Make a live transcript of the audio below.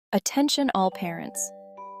Attention all parents.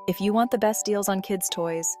 If you want the best deals on kids'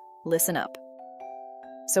 toys, listen up.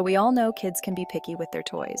 So we all know kids can be picky with their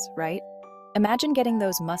toys, right? Imagine getting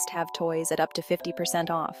those must-have toys at up to 50%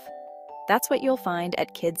 off. That's what you'll find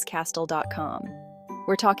at Kidscastel.com.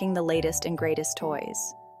 We're talking the latest and greatest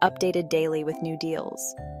toys, updated daily with new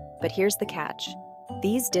deals. But here's the catch.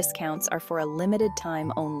 These discounts are for a limited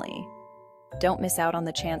time only. Don't miss out on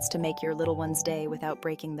the chance to make your little one's day without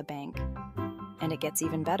breaking the bank. And it gets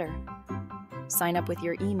even better. Sign up with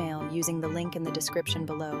your email using the link in the description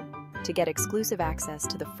below to get exclusive access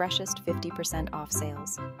to the freshest 50% off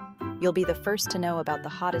sales. You'll be the first to know about the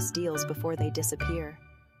hottest deals before they disappear.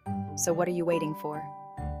 So what are you waiting for?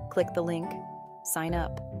 Click the link, sign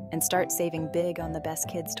up, and start saving big on the best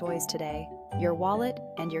kids' toys today. Your wallet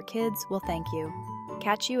and your kids will thank you.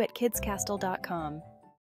 Catch you at Kidscastel.com.